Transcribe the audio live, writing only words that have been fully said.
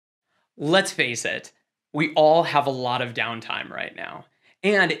Let's face it, we all have a lot of downtime right now.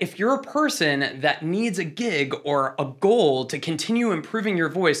 And if you're a person that needs a gig or a goal to continue improving your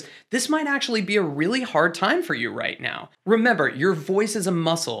voice, this might actually be a really hard time for you right now. Remember, your voice is a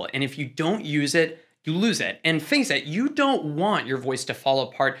muscle, and if you don't use it, you lose it. And face it, you don't want your voice to fall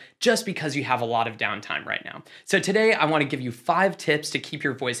apart just because you have a lot of downtime right now. So today, I want to give you 5 tips to keep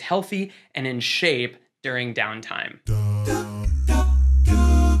your voice healthy and in shape during downtime.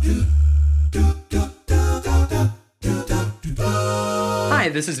 Hi,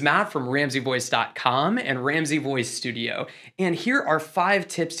 this is Matt from RamseyVoice.com and Ramsey Voice Studio, and here are 5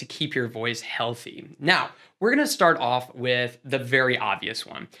 tips to keep your voice healthy. Now, we're going to start off with the very obvious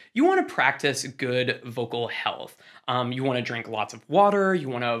one. You want to practice good vocal health. You want to drink lots of water, you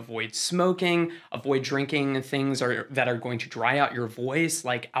want to avoid smoking, avoid drinking things that are going to dry out your voice,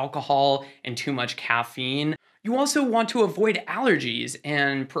 like alcohol and too much caffeine. You also want to avoid allergies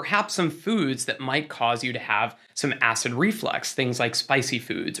and perhaps some foods that might cause you to have some acid reflux, things like spicy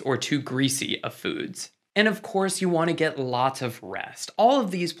foods or too greasy of foods. And of course, you want to get lots of rest. All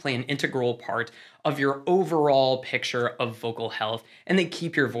of these play an integral part of your overall picture of vocal health, and they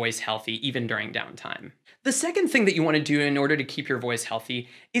keep your voice healthy even during downtime. The second thing that you want to do in order to keep your voice healthy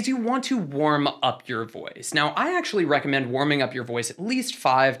is you want to warm up your voice. Now, I actually recommend warming up your voice at least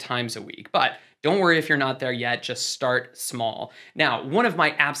 5 times a week, but don't worry if you're not there yet, just start small. Now, one of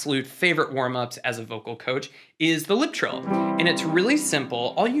my absolute favorite warm-ups as a vocal coach is the lip trill. And it's really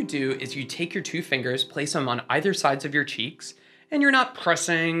simple. All you do is you take your 2 fingers, place them on either sides of your cheeks, and you're not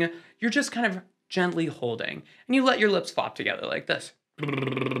pressing, you're just kind of gently holding. And you let your lips flop together like this.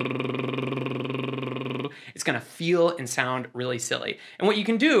 It's gonna feel and sound really silly. And what you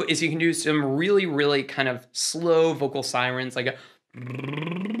can do is you can do some really, really kind of slow vocal sirens, like a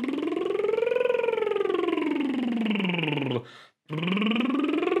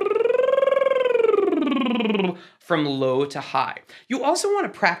from low to high. You also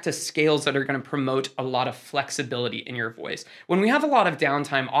want to practice scales that are going to promote a lot of flexibility in your voice. When we have a lot of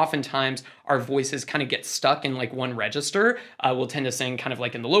downtime, oftentimes our voices kind of get stuck in like one register. We'll tend to sing kind of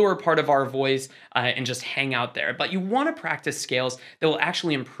like in the lower part of our voice and just hang out there. But you want to practice scales that will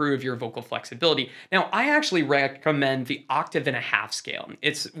actually improve your vocal flexibility. Now, I actually recommend the 1.5-octave scale.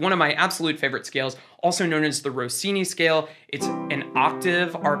 It's one of my absolute favorite scales, also known as the Rossini scale. It's an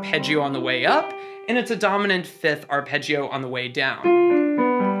octave arpeggio on the way up, and it's a dominant 5th arpeggio on the way down.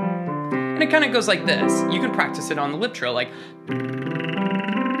 And it kind of goes like this. You can practice it on the lip trill, like.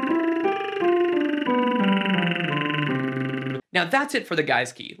 Now that's it for the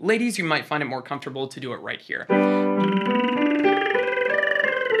guy's key. Ladies, you might find it more comfortable to do it right here.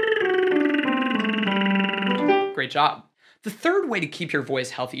 Great job. The third way to keep your voice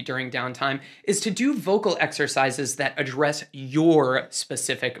healthy during downtime is to do vocal exercises that address your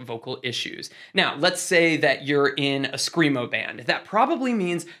specific vocal issues. Now, let's say that you're in a screamo band. That probably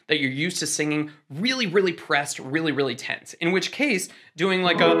means that you're used to singing really, really pressed, really, really tense. In which case, doing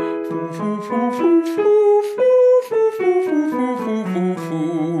like a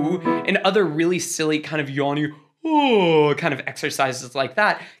and other really silly kind of yawny kind of exercises like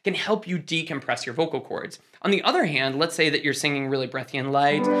that can help you decompress your vocal cords. On the other hand, let's say that you're singing really breathy and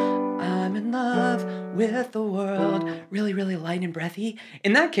light. I'm in love with the world, really, really light and breathy.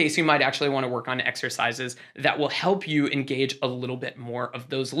 In that case, you might actually want to work on exercises that will help you engage a little bit more of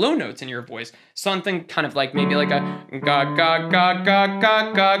those low notes in your voice. Something kind of like maybe like a gog, gog, gog, gog,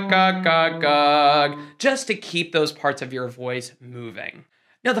 gog, gog, gog, gog, gog, just to keep those parts of your voice moving.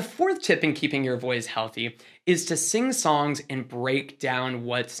 Now, the 4th tip in keeping your voice healthy is to sing songs and break down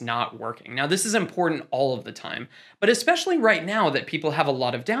what's not working. Now, this is important all of the time, but especially right now that people have a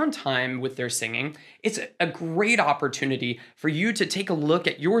lot of downtime with their singing, it's a great opportunity for you to take a look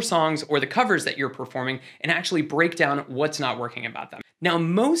at your songs or the covers that you're performing and actually break down what's not working about them. Now,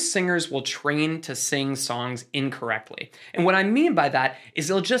 most singers will train to sing songs incorrectly. And what I mean by that is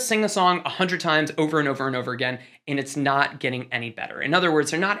they'll just sing a song 100 times over and over and over again, and it's not getting any better. In other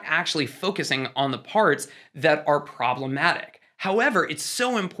words, they're not actually focusing on the parts that are problematic. However, it's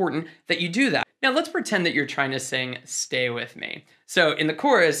so important that you do that. Now, let's pretend that you're trying to sing Stay With Me. So in the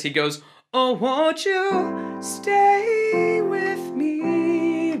chorus, he goes, oh, won't you stay with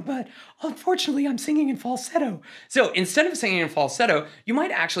me? But unfortunately, I'm singing in falsetto. So instead of singing in falsetto, you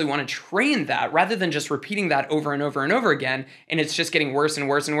might actually want to train that rather than just repeating that over and over and over again, and it's just getting worse and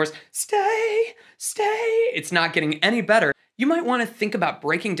worse and worse. Stay, stay. It's not getting any better. You might want to think about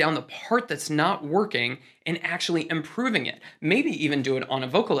breaking down the part that's not working and actually improving it. Maybe even do it on a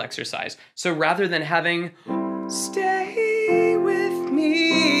vocal exercise. So rather than having stay with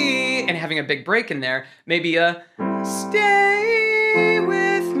me and having a big break in there, maybe a stay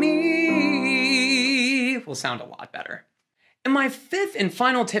with me will sound a lot better. And my fifth and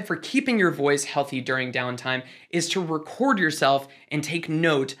final tip for keeping your voice healthy during downtime is to record yourself and take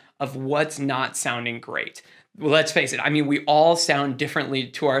note of what's not sounding great. Well, let's face it, I mean, we all sound differently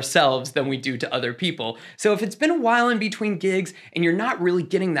to ourselves than we do to other people. So if it's been a while in between gigs and you're not really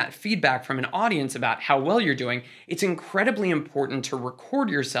getting that feedback from an audience about how well you're doing, it's incredibly important to record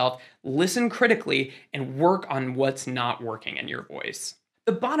yourself, listen critically, and work on what's not working in your voice.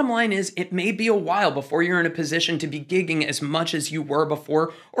 The bottom line is it may be a while before you're in a position to be gigging as much as you were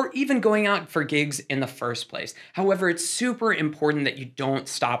before, or even going out for gigs in the first place. However, it's super important that you don't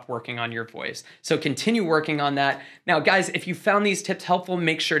stop working on your voice. So continue working on that. Now, guys, if you found these tips helpful,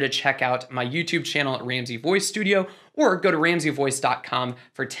 make sure to check out my YouTube channel at Ramsey Voice Studio, or go to ramseyvoice.com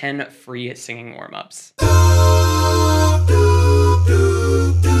for 10 free singing warm-ups.